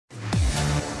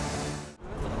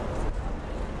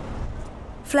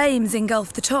Flames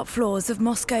engulfed the top floors of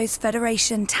Moscow's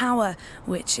Federation Tower,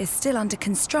 which is still under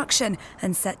construction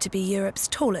and set to be Europe's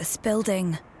tallest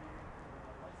building.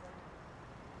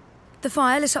 The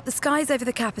fire lit up the skies over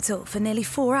the capital for nearly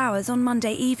 4 hours on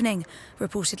Monday evening,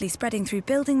 reportedly spreading through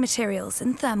building materials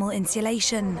and thermal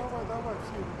insulation.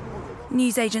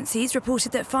 News agencies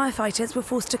reported that firefighters were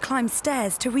forced to climb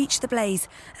stairs to reach the blaze,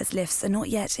 as lifts are not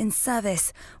yet in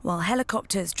service, while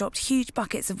helicopters dropped huge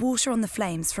buckets of water on the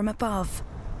flames from above.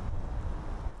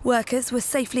 Workers were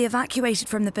safely evacuated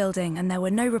from the building and there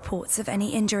were no reports of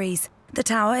any injuries. The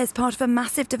tower is part of a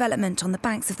massive development on the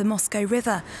banks of the Moscow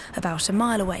River, about a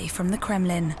mile away from the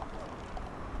Kremlin.